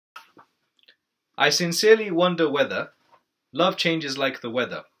I sincerely wonder whether love changes like the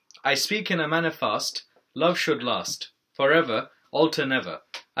weather. I speak in a manner fast, love should last, forever, alter never.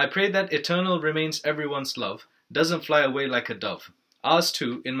 I pray that eternal remains everyone's love, doesn't fly away like a dove. Ours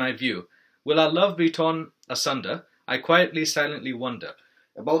too, in my view, will our love be torn asunder? I quietly, silently wonder.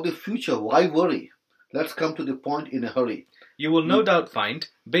 About the future, why worry? Let's come to the point in a hurry. You will no doubt find,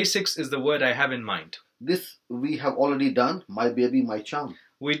 basics is the word I have in mind. This we have already done, my baby, my charm.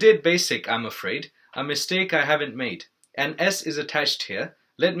 We did basic, I'm afraid, a mistake I haven't made. An S is attached here,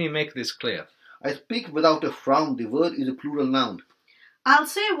 let me make this clear. I speak without a frown, the word is a plural noun. I'll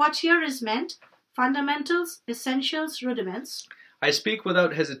say what here is meant, fundamentals, essentials, rudiments. I speak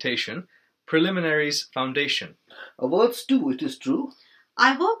without hesitation, preliminaries, foundation. Words too, it is true.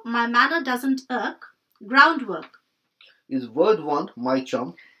 I hope my manner doesn't irk, groundwork. Is word one, my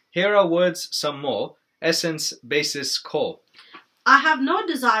chum. Here are words some more, essence, basis, core. I have no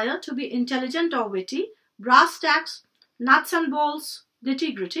desire to be intelligent or witty, brass tacks, nuts and bolts,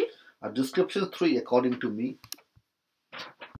 nitty-gritty. A description 3 according to me.